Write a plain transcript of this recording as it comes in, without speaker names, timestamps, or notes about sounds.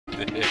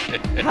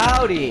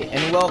Howdy,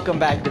 and welcome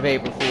back to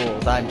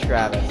VaprilFoolz. I'm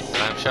Travis. And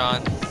I'm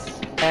Sean.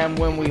 And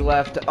when we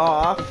left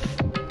off,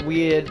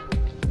 we had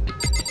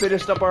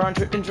finished up our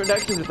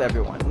introductions with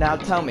everyone. Now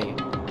tell me,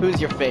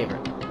 who's your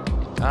favorite?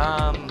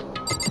 Well...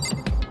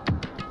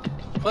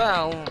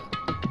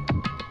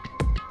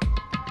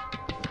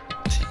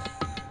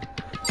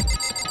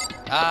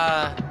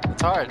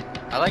 it's hard.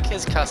 I like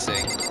his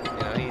cussing. You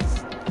know,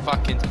 he's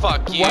fucking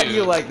fuck you. Why do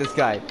you like this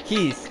guy?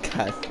 He's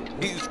cussing.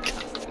 He's cussing.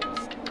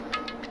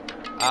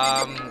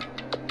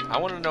 I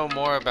want to know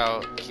more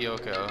about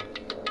Kyoko.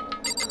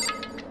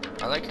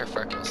 I like her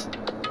freckles.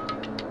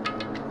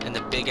 And the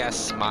big ass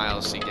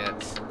smile she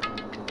gets.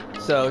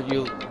 So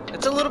you...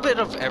 It's a little bit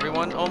of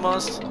everyone,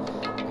 almost.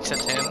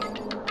 Except him.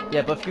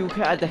 Yeah, but if you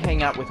had to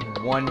hang out with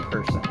one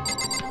person,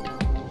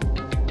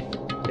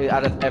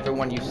 out of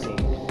everyone you've seen.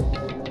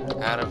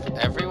 Out of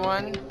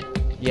everyone?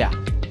 Yeah.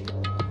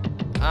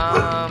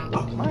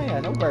 Oh yeah,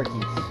 no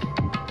barkies.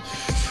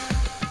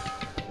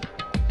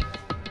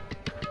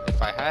 If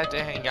I had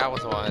to hang out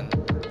with one,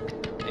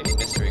 maybe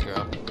Mystery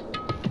Girl.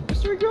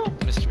 Mystery Girl?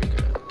 Mystery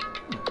Girl.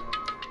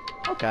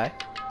 Okay.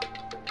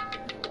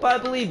 But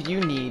I believe you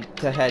need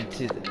to head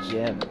to the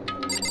gym.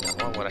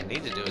 Well, what I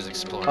need to do is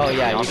explore. Oh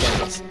yeah, you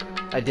options. can.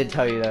 I did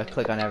tell you to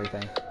click on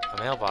everything. A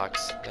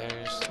mailbox.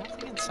 There's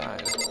something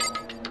inside.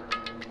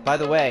 By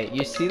the way,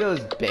 you see those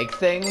big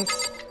things?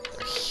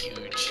 They're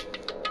huge.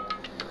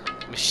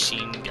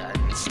 Machine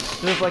guns.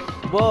 It's like,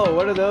 whoa,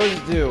 what do those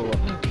do?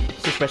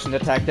 Suspicion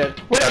detected.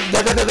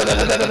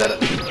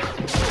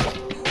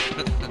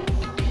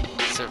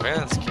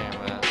 Surveillance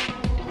camera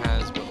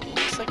has what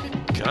looks like a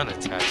gun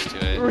attached to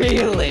it.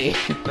 Really?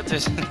 But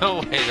there's no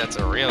way that's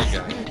a real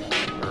gun.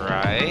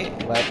 Right?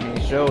 Let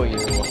me show you.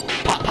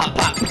 Pop, pop,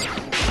 pop!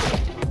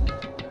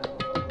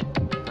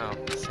 No,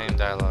 same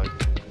dialogue.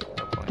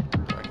 No point.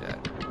 Like that.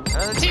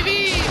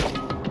 TV!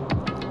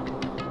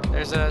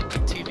 There's a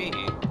TV. Oh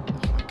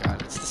my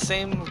god, it's the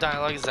same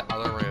dialogue as the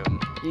other room.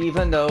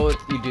 Even though if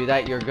you do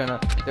that,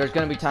 there's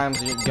gonna be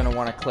times you're gonna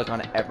want to click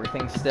on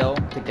everything still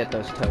to get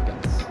those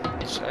tokens.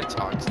 Should I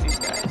talk to these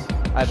guys?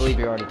 I believe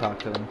you already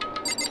talked to them.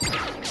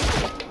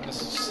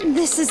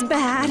 This is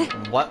bad.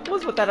 What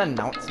was with that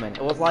announcement?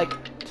 It was like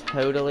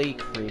totally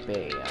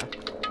creepy.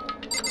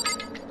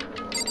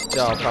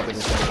 Y'all probably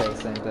just gonna say the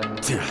same thing.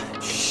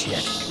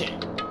 Shit.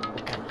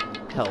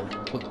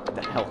 What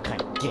the hell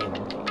kind of game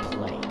are they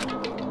playing?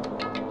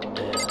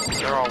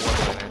 They're all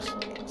one-liners.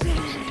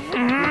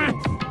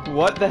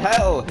 What the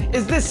hell?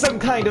 Is this some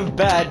kind of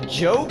bad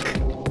joke?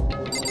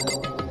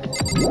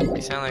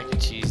 You sound like a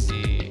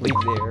cheesy... Leave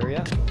the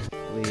area.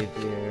 Leave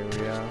the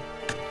area.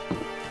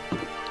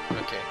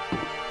 Okay.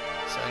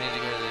 So I need to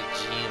go to the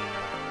gym.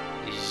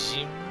 The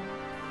gym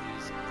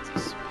is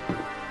this way.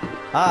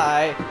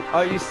 Hi,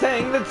 are you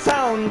saying that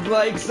sounds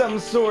like some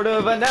sort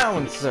of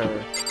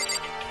announcer?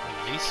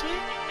 This way?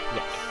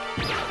 Yes.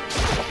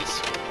 This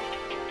way.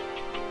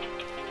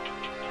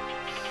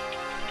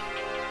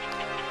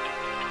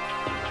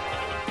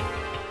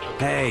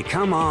 Hey,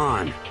 come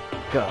on!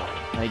 God,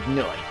 I had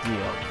no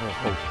idea the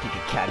whole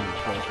stupid academy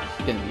course was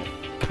gonna be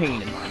a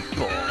pain in my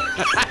balls.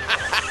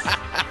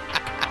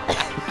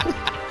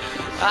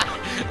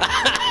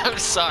 I'm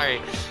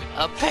sorry.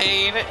 A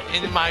pain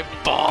in my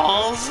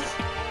balls?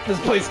 This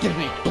place gives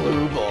me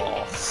blue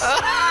balls.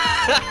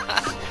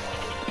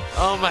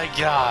 Oh my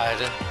god.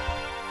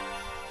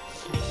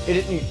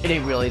 It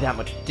ain't really that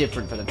much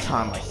different for the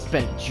time I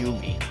spent in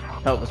juvie.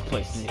 Hell, this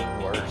place is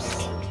even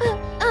worse.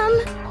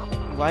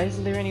 Why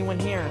isn't there anyone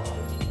here?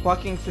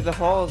 Walking through the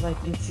halls, I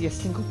didn't see a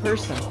single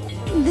person.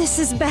 This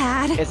is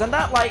bad. Isn't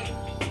that, like,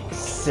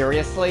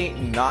 seriously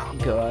not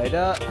good?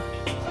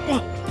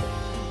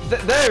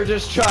 They're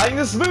just trying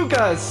to spook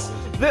us!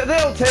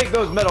 They'll take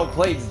those metal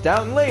plates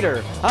down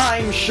later,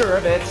 I'm sure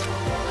of it!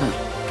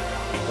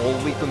 All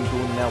we can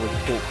do now is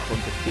hope for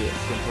the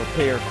best and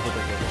prepare for the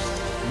worst.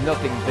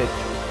 Nothing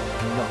victory,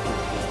 nothing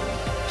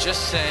victory.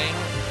 Just saying,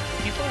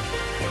 people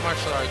in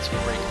martial arts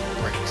break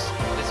bricks.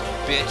 This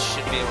bitch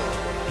should be able to,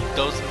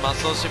 those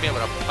muscles should be able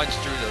to punch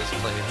through those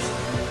plates.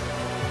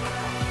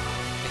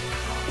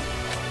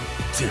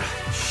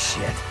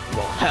 Shit.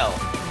 Well, hell,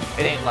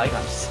 it ain't like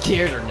I'm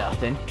scared or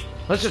nothing.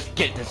 Let's just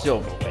get this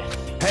over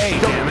with. Hey,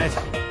 damn it!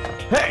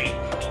 Hey!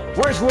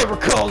 Where's whoever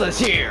called us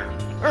here?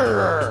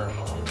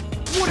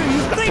 What are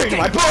you thinking?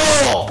 My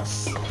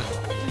balls!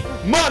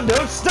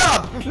 Mondo,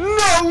 stop!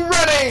 No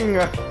running!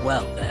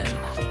 Well then.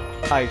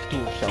 I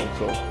too shall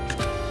go.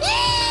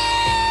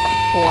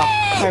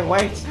 Hey,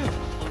 wait!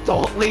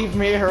 Don't leave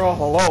me here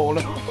all alone!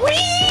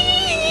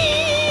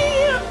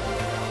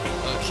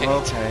 Okay.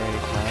 Okay,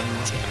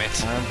 Damn it.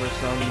 time for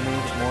some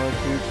more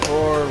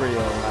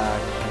tutorial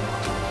action.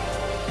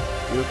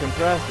 You can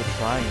press the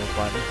triangle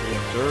button to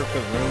observe the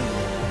room.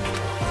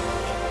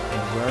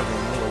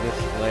 Observing will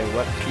display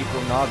what people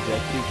and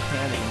objects you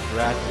can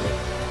interact with.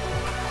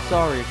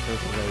 Sorry for the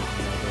late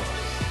notice.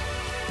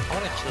 I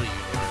want to kill you,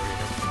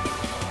 Margarita.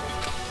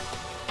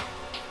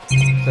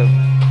 So,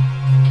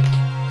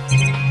 I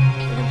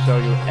can show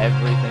you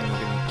everything you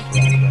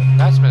can interact with.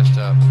 That's messed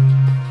up.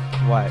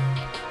 What?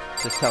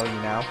 Just telling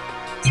you now.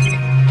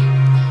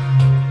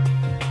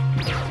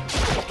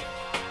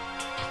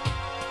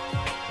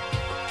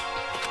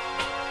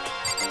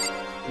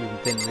 You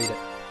didn't read it.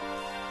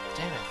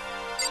 Damn it.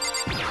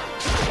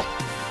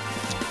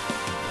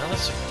 Another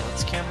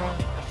surveillance camera?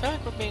 I feel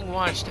like we're being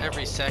watched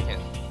every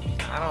second.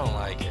 I don't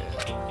like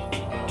it.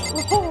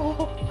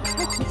 Oh,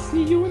 I can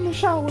see you in the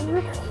shower.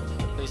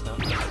 Please no.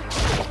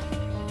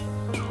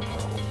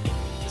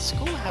 The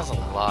school has a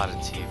lot of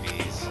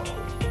TVs.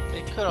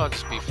 They could all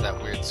just be for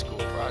that weird school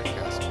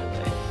broadcast, couldn't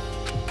they?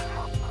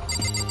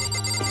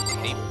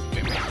 Hey,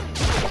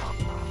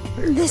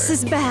 baby. This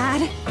is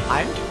bad.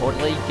 I'm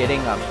totally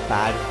getting a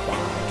bad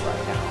vibe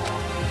right now.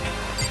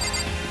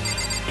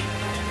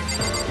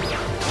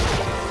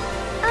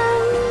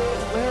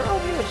 Where are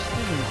we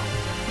students?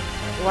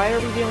 Why are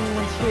we the only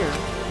ones here?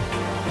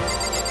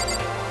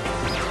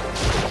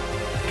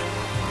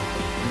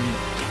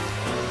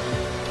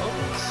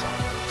 Total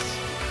silence.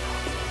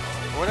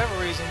 For whatever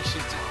reason,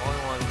 she's the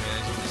only one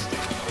managing to stay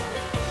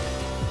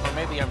calm. Or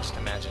maybe I'm just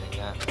imagining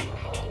that.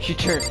 He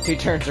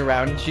turns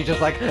around and she's just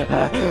like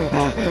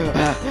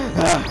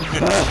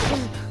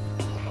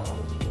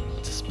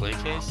Display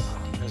case?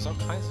 There's all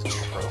kinds of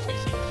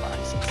trophies and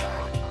plaques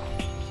inside.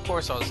 Of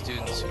course, all the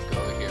students who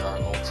go here are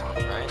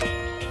ultimate, right?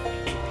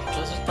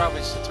 This is probably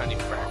just a tiny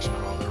fraction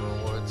of all their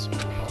rewards.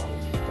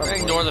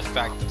 Ignore the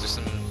fact that there's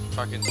some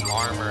fucking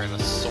armor and a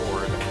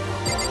sword.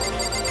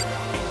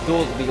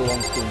 those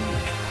belong to me.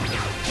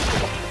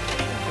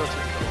 Go to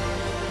the door.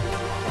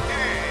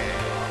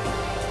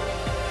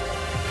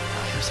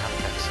 Here's how it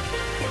goes.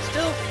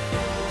 Still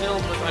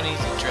filled with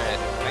uneasy dread,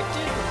 I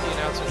did what the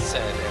announcement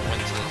said and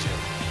went to the gym.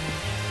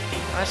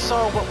 I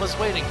saw what was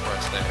waiting for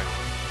us there.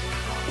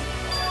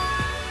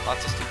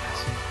 Lots of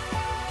students.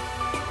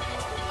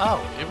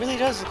 Oh, it really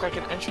does look like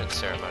an entrance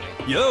ceremony.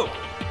 Yo!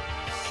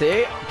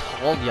 See?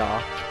 Told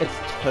ya. It's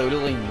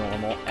totally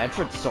normal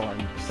entrance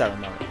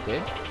ceremony,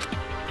 dude.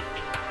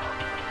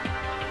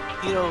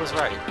 Ito was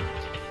right.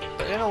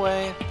 But in a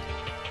way,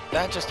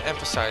 that just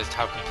emphasized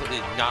how completely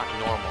not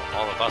normal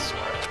all of us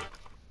were.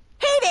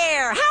 Hey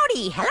there!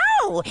 Howdy!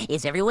 Hello!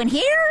 Is everyone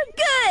here?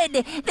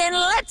 Good! Then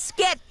let's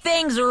get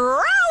things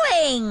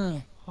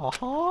rolling!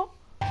 Uh-huh.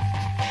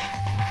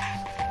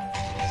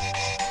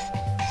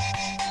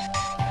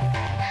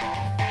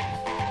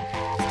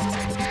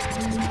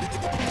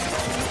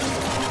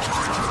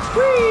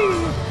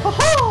 Whee!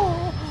 Ha-ha!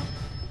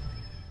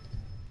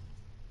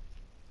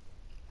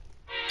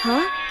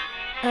 Huh?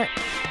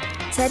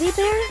 Teddy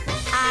bear?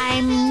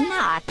 I'm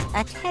not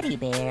a teddy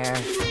bear.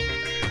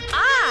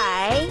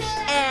 I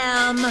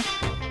am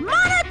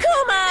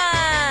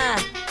Monokuma!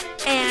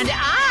 And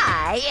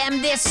I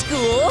am this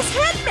school's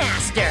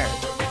headmaster!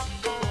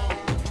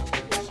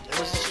 It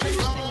was the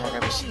strangest thing I've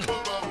ever seen.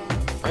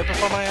 Right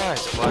before my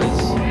eyes, it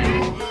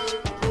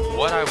was...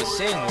 What I was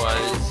seeing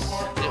was...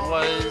 It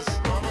was...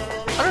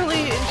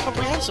 utterly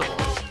incomprehensible.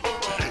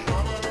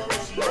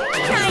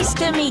 Nice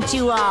to meet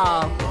you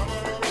all!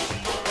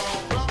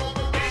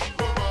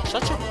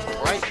 Such a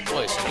bright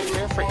voice and a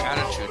carefree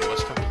attitude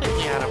was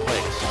completely out of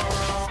place.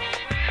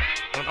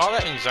 When all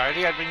that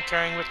anxiety I'd been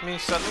carrying with me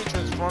suddenly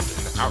transformed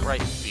into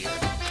outright fear.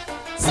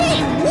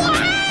 Say what?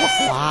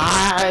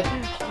 What?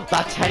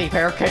 That teddy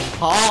bear can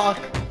talk!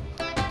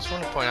 I just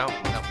want to point out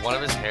that one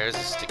of his hairs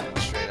is sticking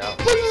straight out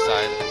to the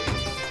side.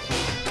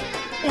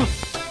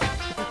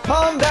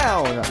 Calm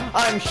down!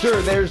 I'm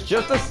sure there's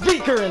just a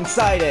speaker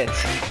inside it!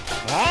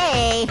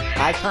 Hey!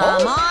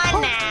 Come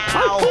on now!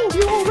 I told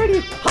you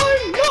already!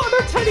 I'm not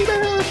a teddy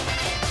bear!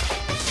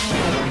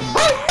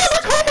 I'm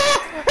Monokuma!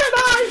 And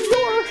I'm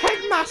your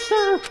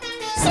headmaster!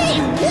 Say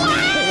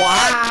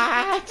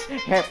what?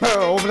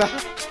 What?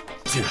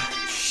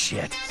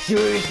 Shit.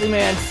 Seriously,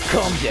 man?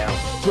 Calm down.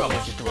 Probably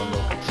just a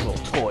remote control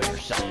toy or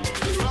something.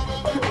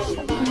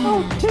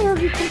 How dare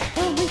you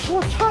compare me to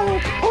a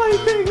child's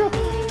plaything!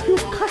 You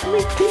cut me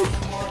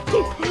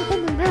deeper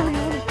than the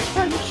Marion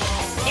French.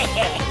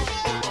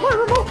 My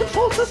remote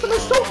control system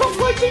is so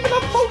complex even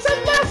the folks at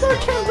NASA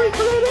can't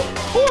recreate it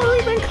or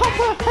even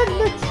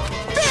comprehend it.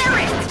 Bear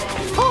it!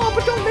 Oh,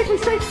 but don't make me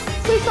say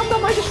something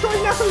that might destroy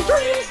NASA's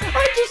dreams.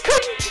 I just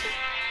couldn't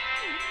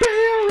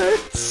bear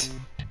it.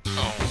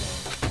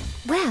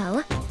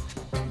 Well,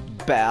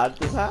 Bad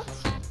is that?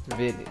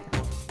 Really?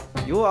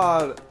 You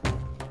are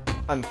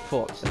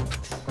unfortunate.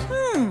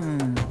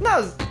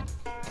 No,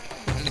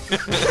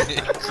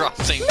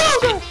 Crossing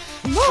no,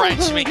 French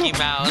no, Mickey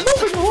Mouse.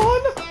 Moving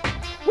on.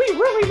 We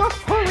really must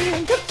hurry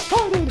and get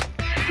started.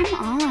 come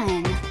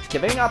on.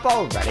 Giving up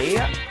already?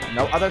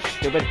 No other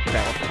stupid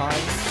bell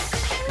time?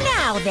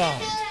 Now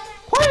then!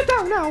 Quiet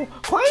down now!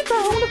 Quiet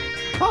down!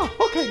 Ah,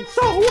 okay,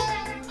 so...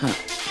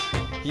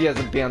 He has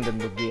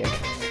abandoned the gig.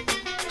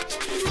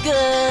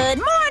 Good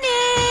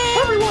morning!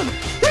 Everyone,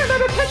 stand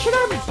at attention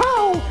and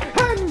bow!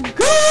 And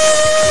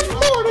good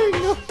morning!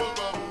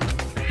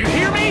 You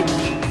hear me?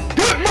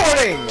 Good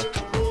morning!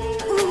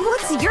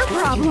 What's your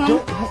problem? You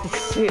don't have to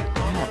say it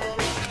back.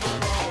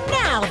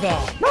 Now then!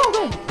 Now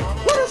then,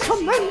 let us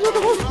commend with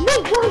the most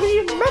noteworthy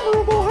and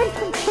memorable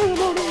entrance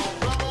ceremony.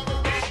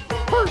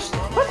 first,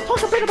 let's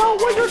talk a bit about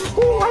what your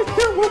school life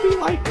here will be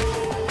like.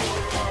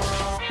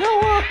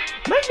 Now,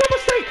 make no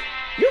mistake,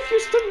 you few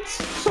students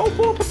so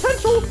full of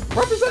potential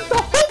represent the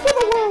hope of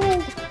the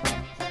world.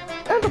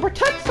 And to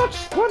protect such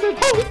splendid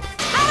hope,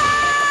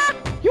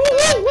 you will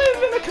all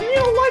live in a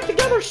communal life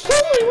together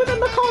solely within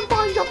the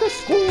confines of this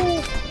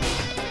school.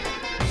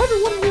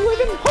 Everyone will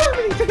live in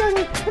harmony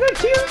together and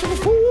adhere to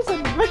the rules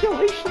and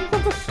regulations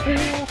of the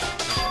school.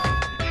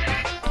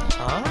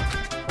 Huh?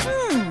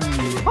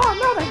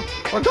 Now then,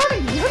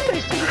 regarding the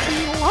ending to the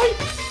communal life,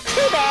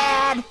 Too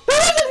bad.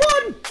 there isn't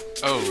one!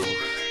 Oh,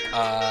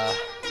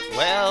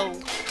 well,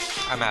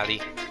 I'm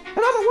outie.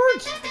 In other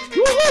words,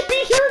 you will all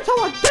be here until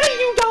the day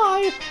you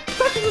die,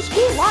 such as the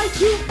school lies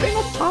you been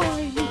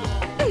assigned.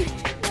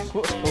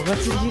 What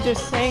did you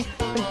just say?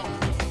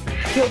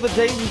 Till the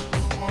day we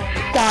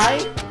die?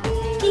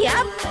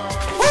 Yep.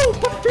 Oh,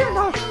 but fear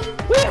not,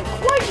 we have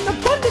quite an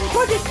abundant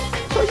budget,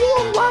 so you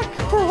won't lack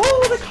for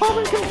all the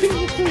common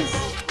conveniences.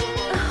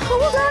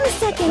 Hold on a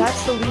second.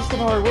 That's the least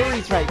of our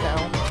worries right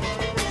now.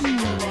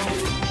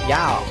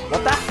 Yeah,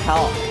 what the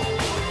hell?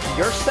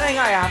 You're saying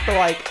I have to,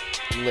 like,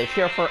 live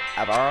here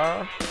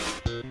forever?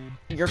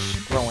 You're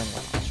screwing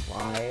with us,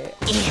 right?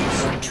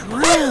 It's I'm true.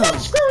 not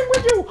screwing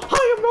with you!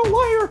 I am no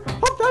liar!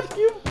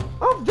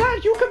 Of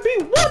that you can be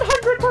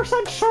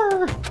 100%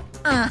 sure!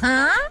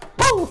 Uh-huh.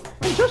 Oh,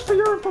 and just for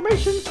your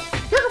information,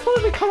 you're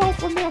completely cut off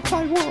from the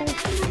outside world.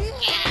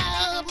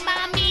 Oh,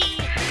 Mommy.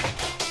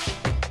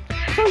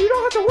 So you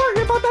don't have to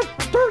worry about that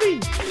dirty,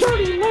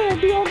 dirty land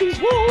beyond these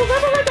walls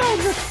ever again!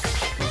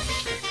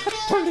 That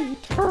dirty,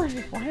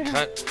 dirty land.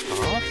 Cut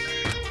off?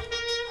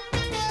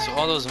 So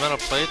all those metal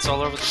plates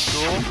all over the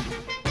school?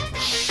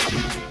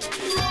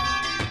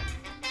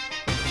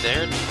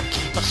 They're to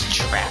keep us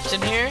trapped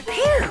in here?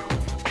 Here.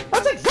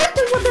 That's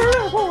exactly what they're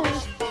there for!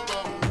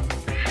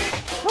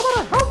 No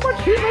matter how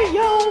much you may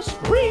yell,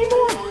 scream,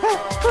 or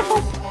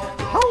help,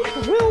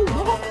 help will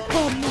not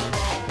come.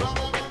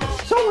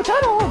 So with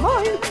that all in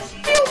mind,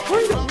 feel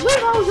free to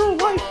live out your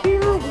life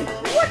here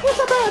with reckless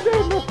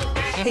abandon!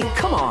 Hey,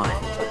 come on.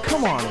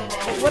 Come on,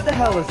 what the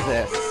hell is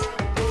this?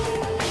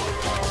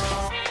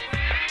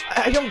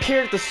 I don't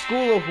care if the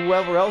school or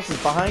whoever else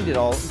is behind it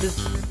all.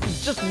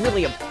 It's just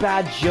really a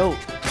bad joke.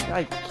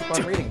 I keep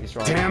on reading these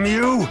wrong. Damn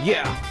you!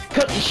 Yeah,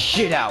 cut this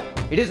shit out.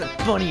 It isn't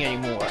funny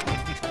anymore.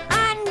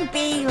 You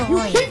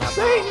Unbelievable. keep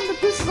saying that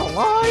this is a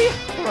lie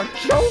or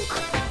a joke?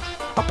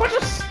 A bunch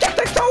of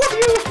skeptics, all of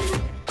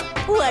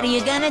you! What are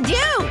you gonna do?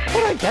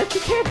 But I guess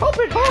you can't help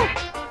it, huh?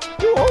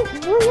 You all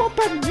grew up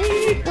at an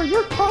age where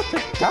you're taught to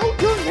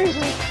doubt your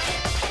neighbor.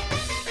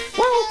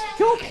 Well,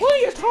 you'll have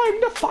plenty of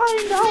time to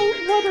find out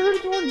whether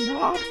or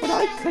not what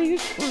I say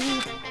is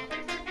true.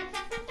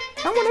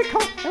 And when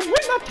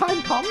that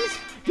time comes,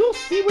 you'll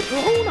see with your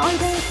own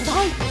eyeballs that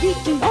I speak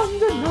the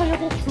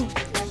undeniable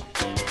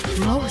truth.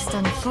 Most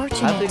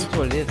unfortunate. Adding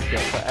to a list here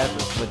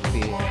forever would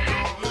be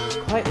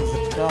quite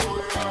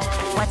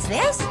seductive. What's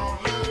this?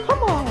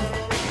 Come on!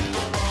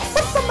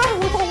 What's the matter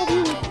with all of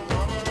you?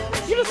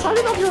 You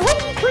decided of your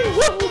own free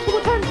will to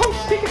attend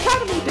Host Peak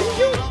Academy, didn't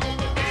you?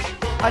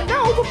 And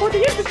now, before the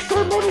entrance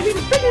ceremony is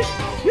even finished,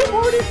 you've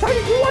already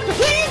decided you want to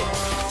leave?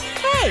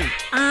 Hey,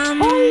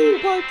 Oh,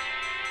 but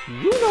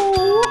you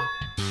know,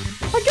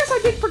 I guess I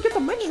did forget to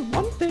mention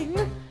one thing.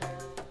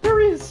 There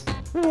is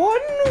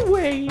one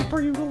way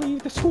for you to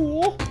leave the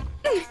school.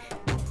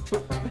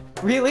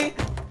 Really?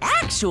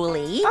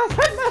 actually... As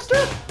headmaster,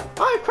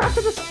 I've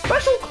crafted a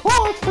special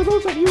clause for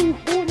those of you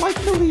who would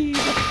like to leave.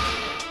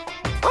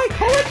 I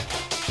call it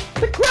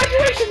the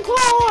graduation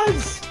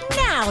clause.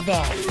 Now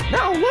then.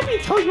 Now, let me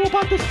tell you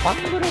about this fun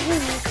little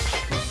rule.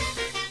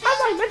 As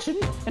I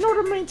mentioned, in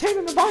order to maintain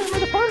an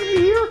environment of harmony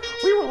here,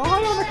 we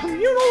rely on a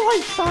communal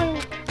lifestyle.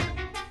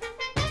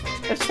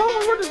 If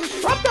someone were to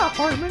disrupt that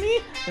harmony,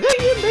 then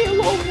you may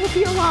alone would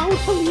be allowed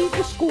to leave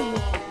the school.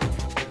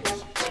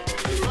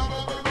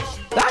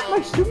 That,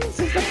 my students,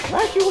 is the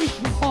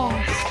graduation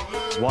clause.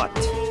 What?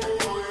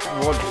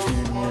 What do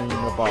you mean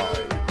by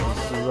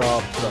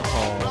disrupt the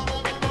home?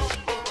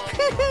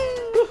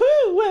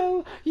 Woohoo!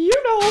 Well,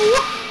 you know,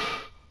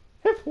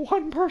 if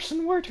one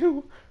person were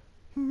to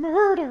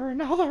murder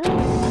another.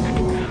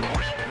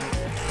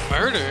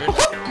 Murdered?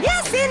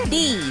 Yes,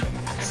 indeed.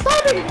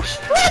 Stabbing,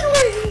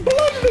 strangling,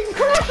 bludgeoning,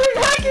 crushing,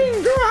 hacking,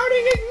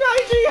 drowning,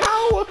 igniting,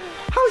 how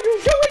you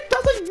do it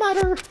doesn't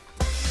matter.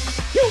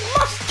 You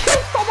must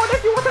kill someone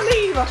if you want to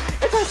leave.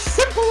 It's as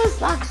simple as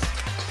that.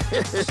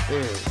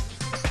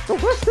 The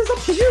rest is up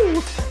to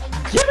you.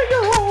 Give it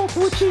your all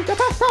to achieve the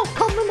best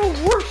outcome in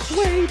the worst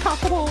way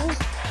possible.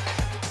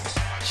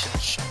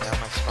 Shit, shut down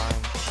my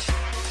spine.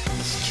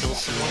 Just kill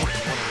someone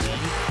if you want to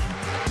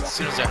leave. As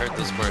soon as I heard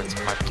those words,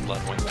 my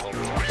blood went cold.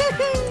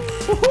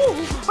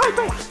 Ooh, I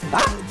bet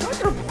that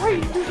your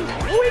brain is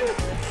going.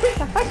 Beat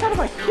the heck out of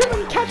a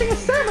human catching a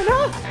salmon,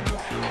 huh?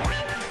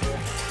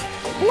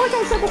 Like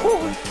I said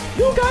before,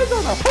 you guys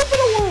are the hope of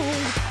the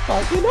world.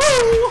 But you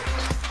know,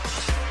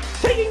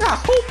 taking a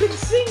hope and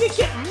seeing it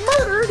get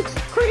murdered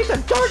creates a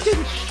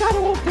darkened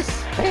shadow of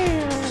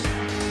despair.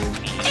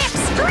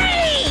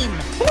 Extreme!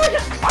 Boy,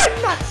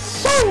 I'm not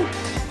so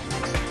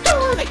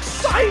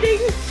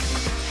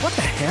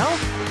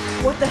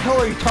What the hell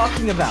are you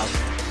talking about?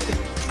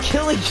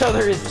 Kill each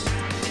other is...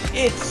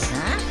 It's...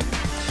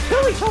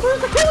 Kill each other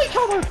is to kill each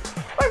other!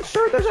 I'm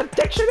sure there's a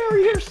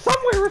dictionary here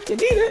somewhere if you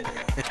need it!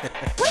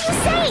 What are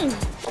you saying?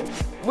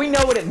 We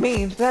know what it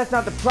means, but that's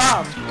not the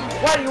problem.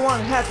 Why do you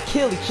want to have to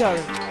kill each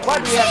other? Why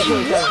do we have to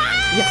kill each other?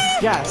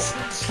 Yes!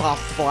 Stop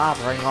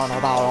blabbering on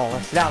about all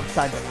this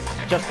nonsense!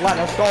 Just let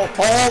us go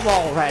home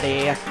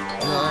already!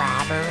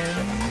 Blabbering.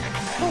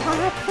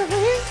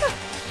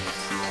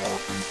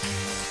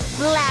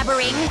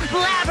 Blabbering?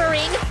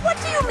 Blabbering? What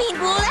do you mean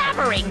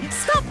blabbering?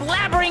 Stop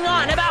blabbering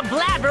on about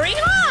blabbering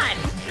on!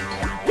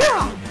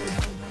 Yeah!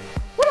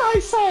 What I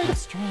said!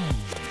 Strange.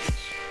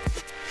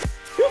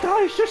 You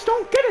guys just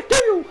don't get it, do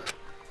you?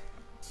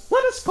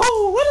 Let us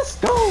go! Let us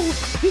go!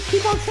 You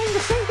keep on saying the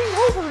same thing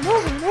over and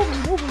over and over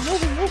and over and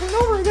over and over and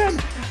over again!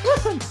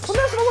 Listen, from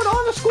this moment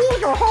on, the school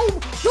is your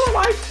home, your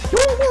life,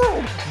 your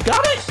world!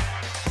 Got it?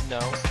 No.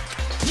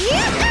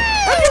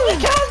 And you can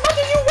kill as much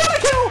as you want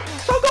to kill!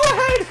 So go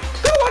ahead!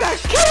 Go on a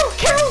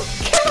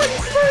killing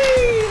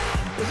spree!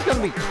 This is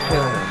gonna be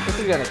killing. This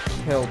is gonna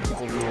kill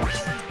people here.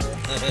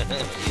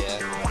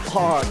 Yeah.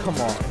 Oh, come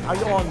on. How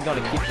long are you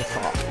gonna keep this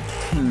up?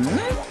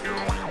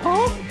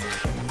 Huh?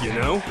 You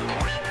know?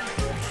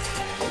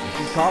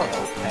 You call it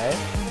okay?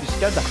 You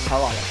scared the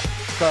hell out of me.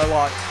 So,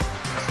 like,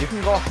 you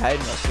can go ahead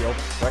and feel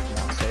the trick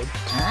now, kid.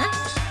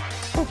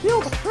 So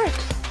feel the trick!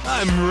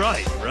 I'm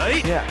right?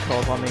 Yeah,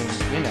 cause I mean,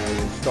 you know,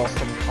 you stole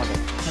some kind of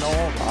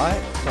panel,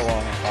 right? So,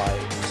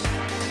 like,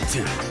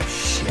 Dude,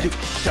 shit. dude,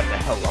 shut the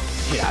hell up.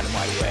 Get out of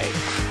my way.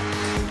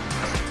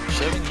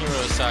 Shoving Hero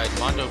aside,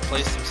 Mondo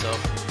placed himself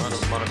in front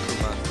of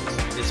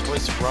Monokuma, his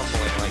voice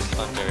rumbling like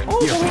thunder.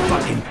 Oh, You're boy.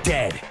 fucking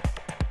dead.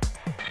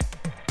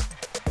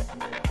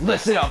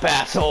 Listen up,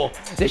 asshole.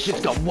 This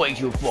shit's gone way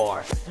too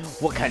far.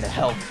 What the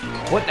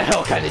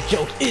hell kind of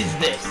joke is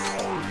this?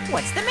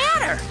 What's the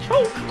matter?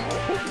 Choke!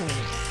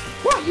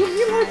 What, you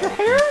mean like your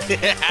hair?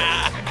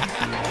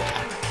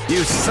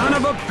 You son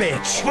of a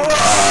bitch.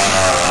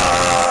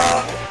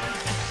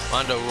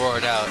 Mondo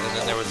roared out, and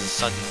then there was a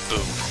sudden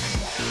boom.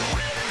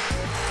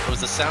 It was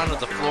the sound of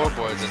the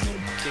floorboards as he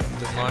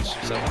kicked and launched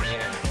himself in the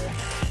air.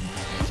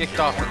 He kicked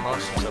off and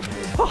launched himself in the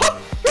air.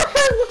 Your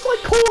hair looks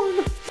like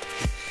corn!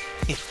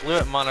 He flew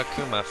at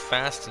Monokuma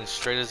fast and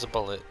straight as a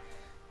bullet.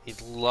 He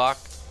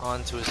locked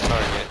onto his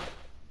target.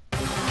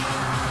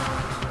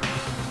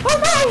 Oh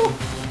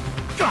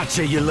no!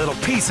 Gotcha, you little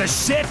piece of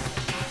shit.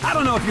 I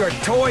don't know if you're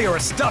a toy or a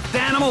stuffed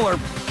animal or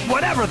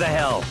whatever the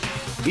hell.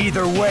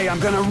 Either way, I'm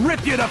gonna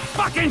rip you to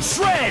fucking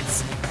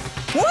shreds!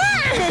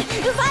 What?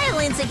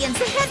 Violence against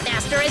the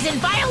headmaster is in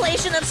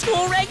violation of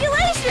school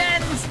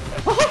regulations!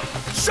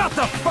 Shut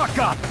the fuck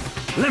up!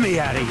 Let me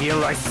out of here,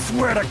 I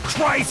swear to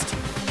Christ!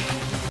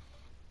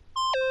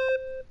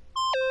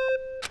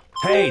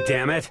 Hey,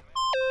 damn it!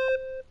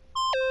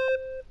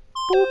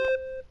 Boop.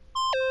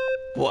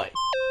 What?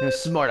 No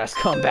smartass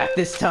comeback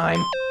this time?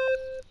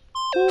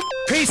 Boop.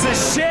 Piece of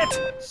shit!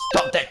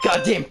 Stop that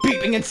goddamn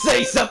beeping and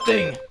say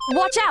something!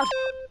 Watch out!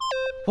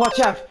 Watch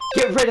out!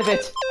 Get rid of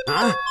it!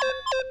 Huh?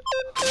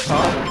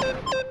 Huh?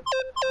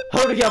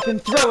 Hurry up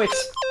and throw it!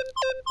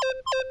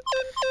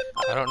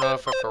 I don't know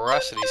if her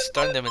ferocity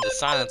stunned him into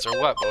silence or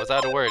what, but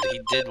without a word, he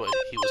did what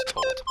he was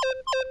told.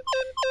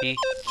 He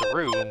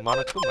threw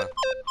Monokuma.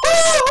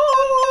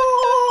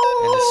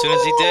 And as soon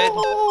as he did,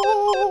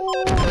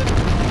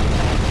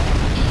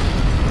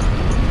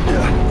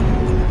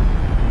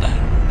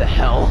 The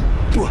hell?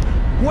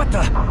 What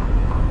the?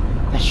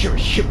 That sure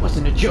as shit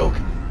wasn't a joke.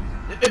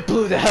 It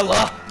blew the hell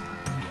up.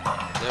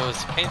 there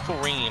was painful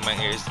ringing in my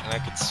ears, and I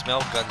could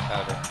smell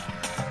gunpowder.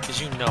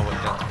 Because you know what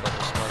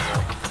gunpowder smells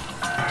like.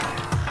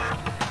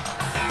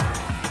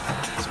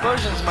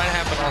 Explosions might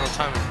happen all the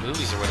time in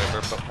movies or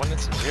whatever, but when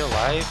it's in real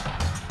life,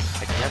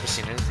 I've never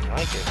seen anything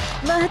like it.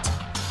 But...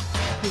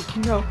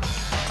 You know,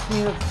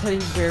 the teddy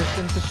bear's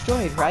been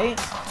destroyed, right?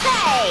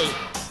 Hey!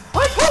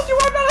 I told you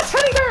I'm not a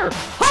teddy bear!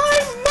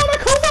 I'm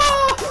Monokuma!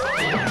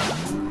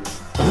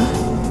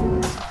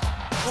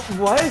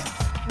 What?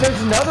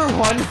 There's another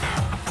one!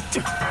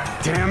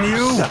 Damn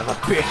you! Son of a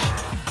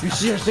bitch! You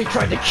seriously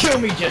tried to kill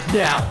me just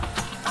now!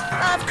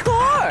 Of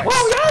course!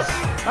 Oh yes!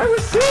 I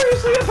was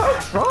seriously about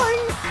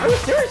trying! I was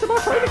serious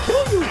about trying to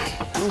kill you!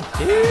 You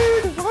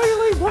did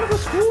violate one of the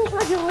school's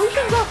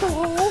regulations after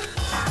all!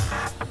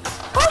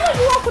 I'll let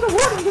you off with a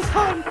warning this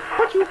time,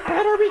 but you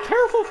better be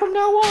careful from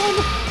now on!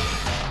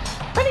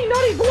 Any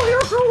naughty boy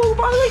or girl who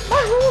violates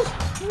my rules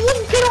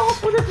wouldn't get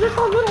off with just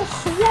a little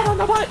swat on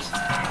the butt!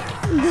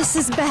 this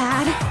is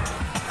bad.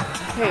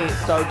 Hey,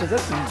 so does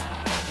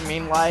this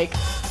mean like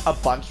a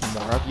bunch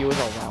more of you is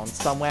around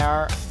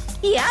somewhere?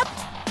 Yep.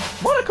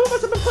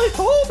 Monokumas have been placed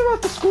all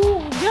throughout the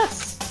school,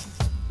 yes!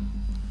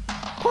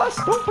 Plus,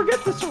 don't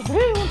forget the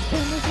surveillance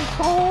cameras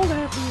installed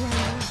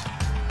everywhere.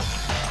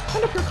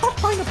 And if you're caught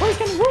trying to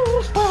break any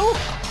rules, well,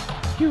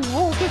 you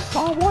all just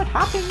saw what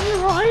happened,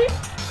 right?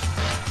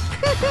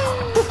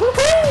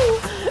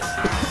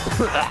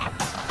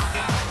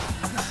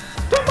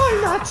 Don't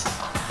mind that!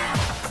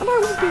 And I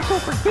won't be so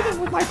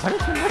forgiving with my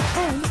punishment next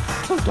time,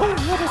 so don't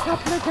let it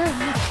happen again.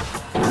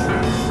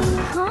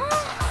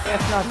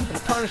 That's not even a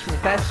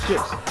punishment, that's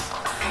just...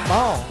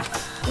 Oh.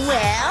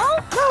 Well?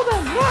 Now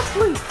then,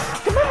 lastly,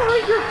 to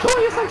commemorate your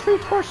joyous entry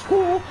to our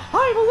school,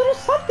 I have a little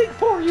something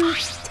for you.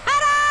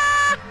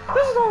 Ta-da!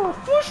 This is our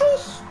official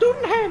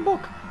student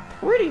handbook.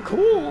 Pretty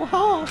cool,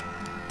 huh?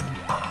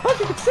 As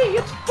you can see,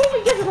 it's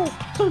fully digital,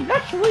 so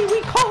naturally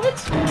we call it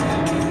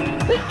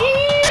the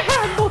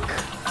E-Handbook.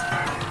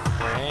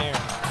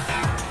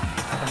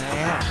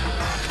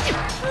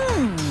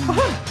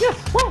 Yes,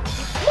 well,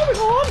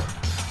 moving on.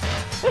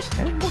 This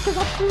handbook is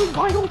absolutely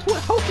vital to a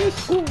healthy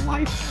school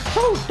life,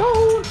 so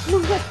don't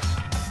lose it.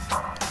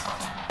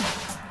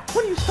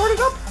 When you start it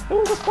up, it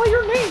will display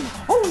your name.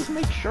 Always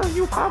make sure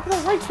you have the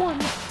right one.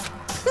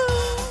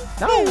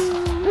 Now,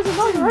 this is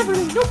not your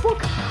everyday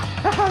notebook.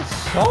 It has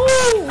so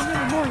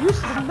many more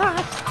uses than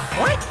that.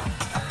 What?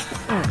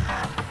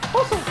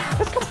 Also,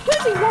 it's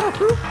completely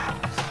waterproof.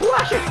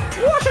 Splash it,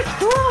 wash it,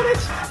 drown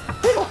it.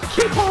 It'll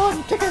keep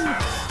on ticking.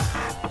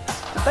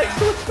 Thanks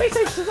to its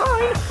space-age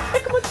design,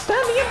 it can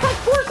withstand the impact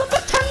force up to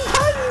 10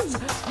 tons!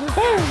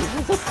 Very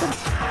resistant.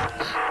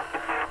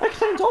 It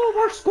contains all of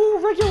our school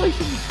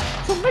regulations,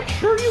 so make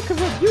sure you can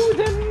review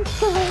them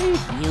thoroughly.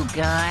 You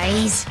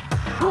guys?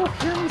 You'll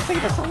hear me say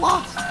this a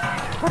lot,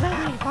 but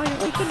any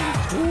violation of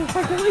school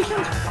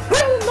regulations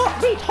will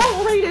not be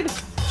tolerated!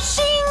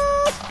 Shing!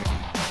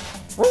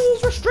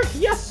 Rules restrict,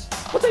 yes,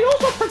 but they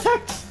also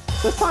protect.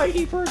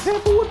 Society, for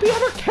example, would be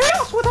utter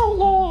chaos without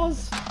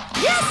laws!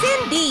 Yes,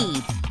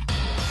 indeed!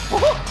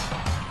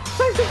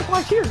 Same thing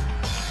applies here.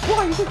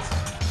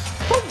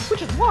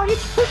 Which is why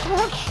it's crucial to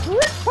have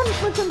strict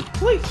punishments in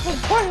place for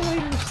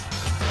violators.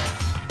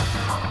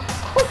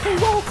 Okay,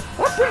 well,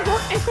 that brings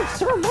our entrance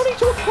ceremony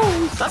to a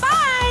close.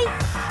 Bye-bye!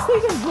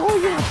 Please enjoy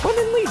your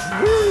abundantly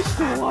dreary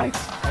school life.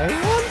 And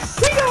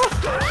see ya!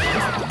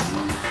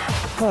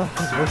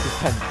 His voice is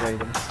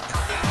penetrating.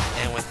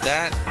 And with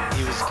that,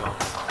 he was gone,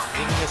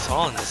 leaving us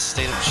all in this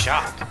state of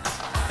shock.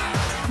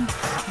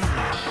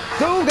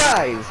 So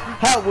guys,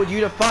 how would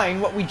you define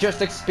what we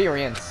just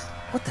experienced?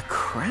 What the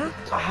crap?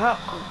 How...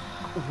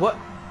 what?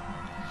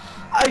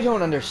 I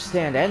don't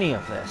understand any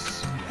of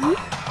this. We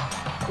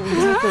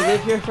have to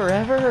live here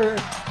forever?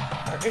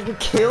 Or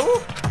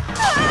kill?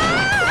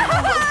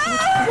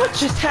 What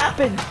just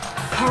happened?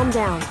 Calm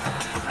down.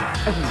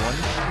 Everyone,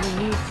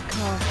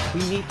 we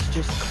need to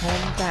just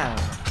calm down.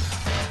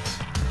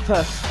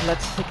 First,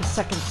 let's take a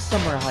second to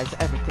summarize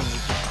everything we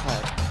just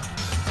heard.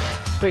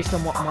 Based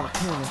on what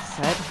Makoto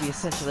said, we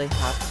essentially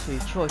have two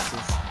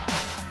choices.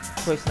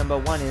 Choice number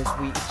one is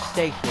we each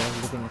stay here,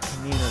 living a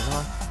communal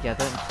life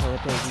together until the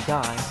day we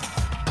die.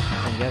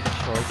 And the other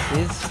choice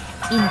is...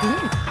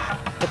 Indeed.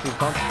 if we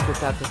want to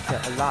put out this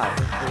here alive,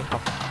 we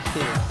have to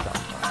kill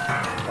someone.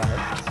 But...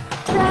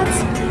 That's...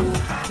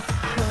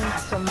 killing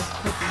someone...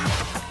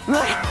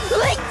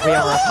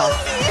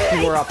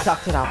 we were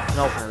abducted out of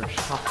nowhere,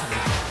 shot and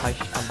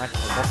placed from my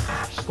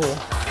school.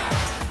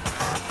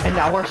 And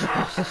now we're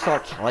supposed to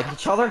start killing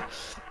each other?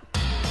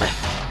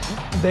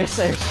 This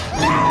is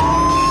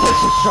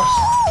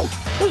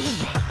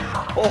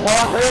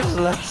what is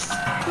this?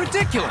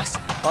 Ridiculous!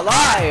 A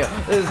lie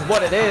is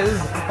what it is.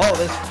 All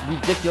this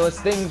ridiculous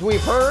things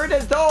we've heard,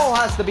 it all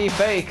has to be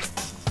fake.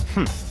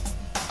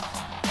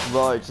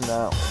 Right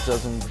now, it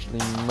doesn't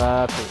really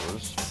matter if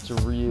it's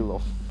real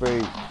or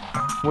fake.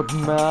 What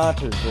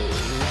matters is...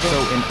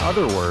 So, in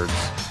other words...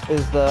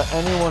 is there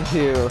anyone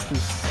here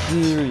who's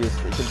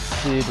seriously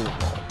considering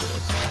all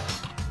this?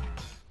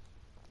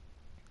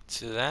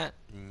 To that,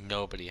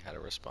 nobody had a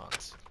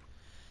response.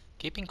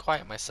 Keeping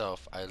quiet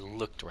myself, I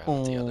looked around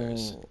at the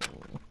others.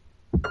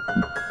 I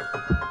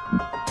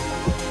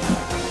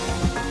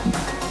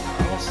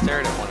all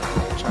stared at one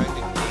another, trying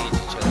to gauge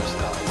each other's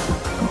thoughts.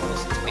 I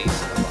almost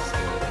tasted the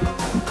hostility.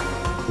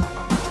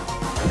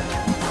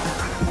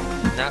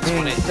 And that's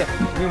when it...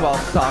 Meanwhile,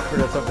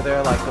 Socrates over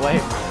there like, the way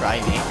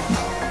grimy.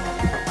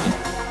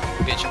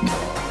 Bitch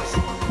calls.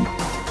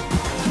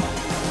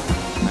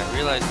 I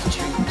realized the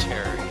true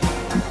terror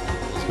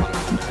was one of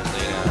them had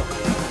laid out.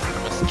 I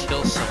must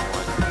kill someone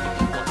if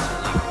you want to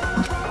live.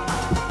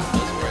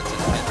 Those words had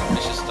meant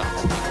vicious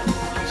thoughts and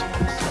confusing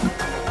us.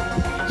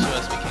 Each of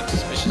us became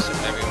suspicious of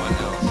everyone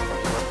else. We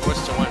were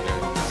forced to wonder,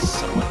 is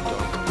someone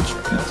going to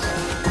betray us?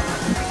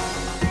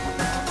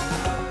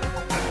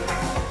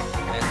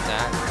 And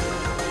that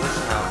was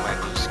how my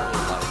new school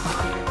life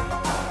began.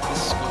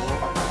 This school,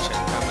 which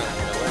had come out of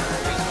nowhere to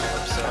raise my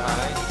hopes so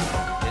high,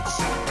 it's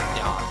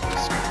beyond the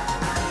school.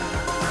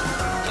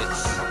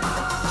 It's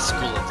the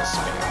school of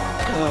despair.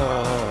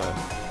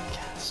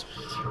 Gasp.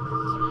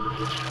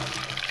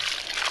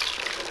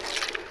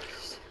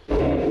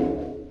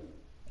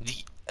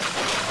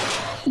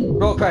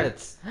 Roll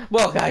credits.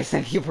 Well, guys,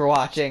 thank you for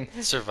watching.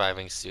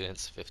 Surviving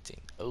students 15.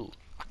 Oh,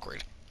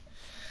 awkward.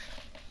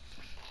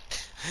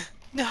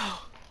 No.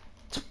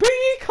 To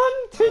be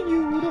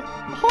continued.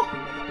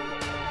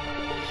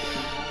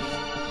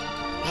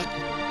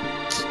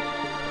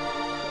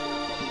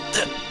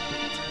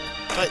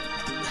 But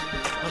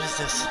what is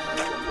this?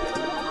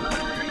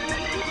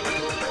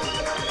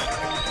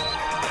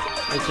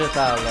 It's just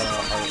a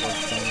little artwork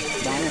thing.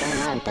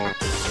 Danganronpa.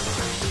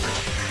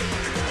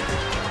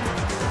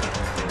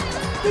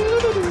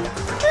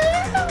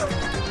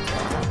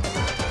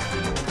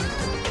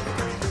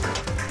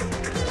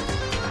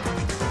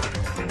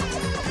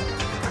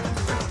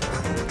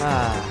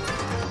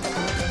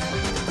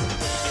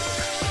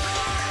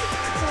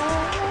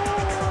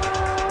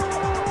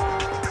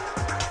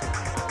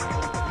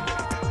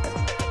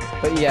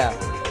 But yeah,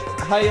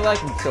 how you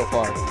liking it so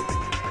far?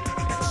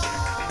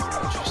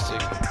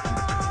 Interesting.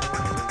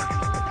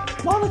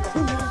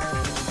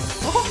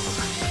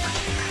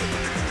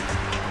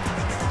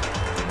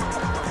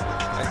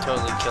 I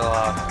totally kill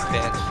off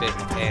fanfic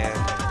and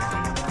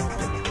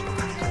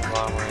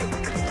conglomerate.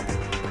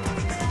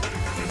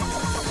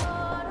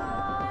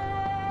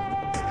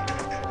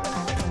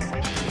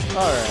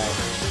 Alright.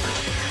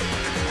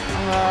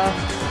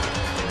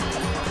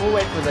 We'll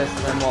wait for this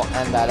and then we'll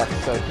end that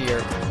episode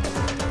here.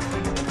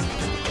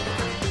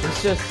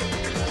 It's just...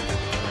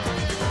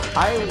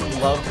 I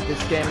loved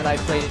this game and I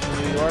played it in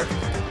New York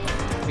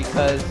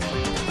because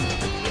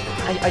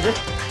I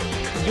just...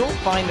 You'll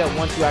find that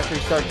once you actually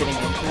start getting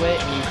into it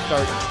and you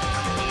start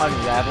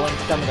unraveling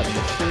some of the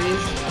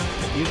mysteries,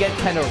 you get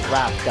kind of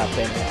wrapped up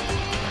in it.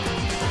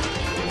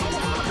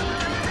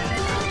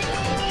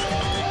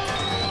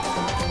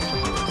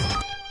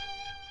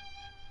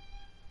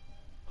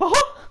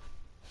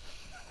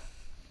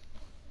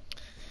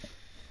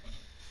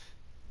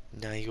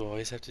 Now you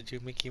always have to do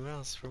Mickey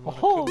Mouse for Oh.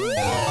 Makoto.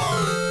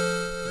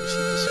 You see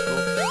the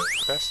skull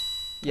crest?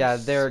 Yeah,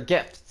 there are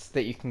gifts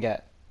that you can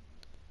get.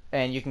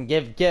 And you can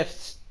give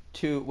gifts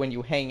to when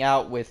you hang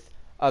out with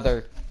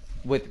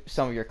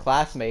some of your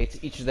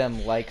classmates. Each of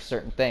them like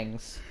certain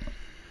things.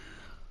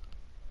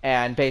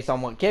 And based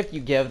on what gift you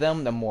give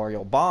them, the more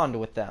you'll bond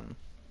with them.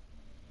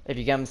 If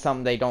you give them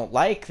something they don't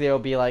like, they'll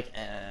be like,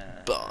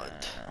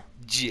 Bond.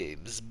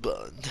 James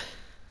Bond.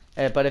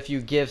 But if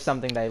you give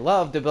something they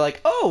love, they'll be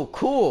like, oh,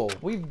 cool,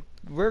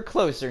 we're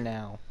closer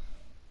now.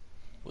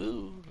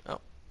 Woo. Oh,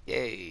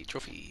 yay,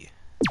 trophy.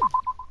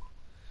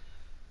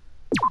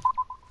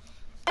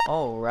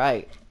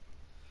 Alright.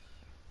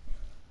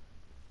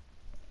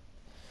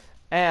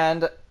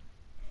 And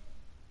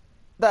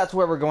that's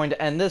where we're going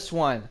to end this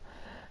one.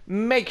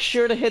 Make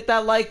sure to hit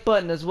that like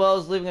button as well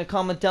as leaving a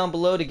comment down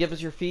below to give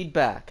us your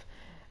feedback.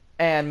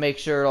 And make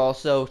sure to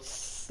also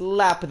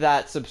slap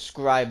that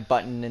subscribe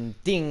button and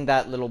ding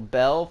that little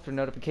bell for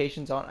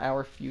notifications on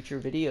our future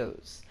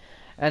videos.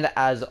 And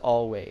as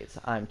always,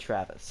 I'm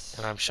Travis.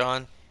 And I'm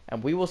Sean.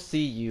 And we will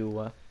see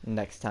you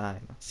next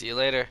time. See you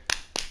later.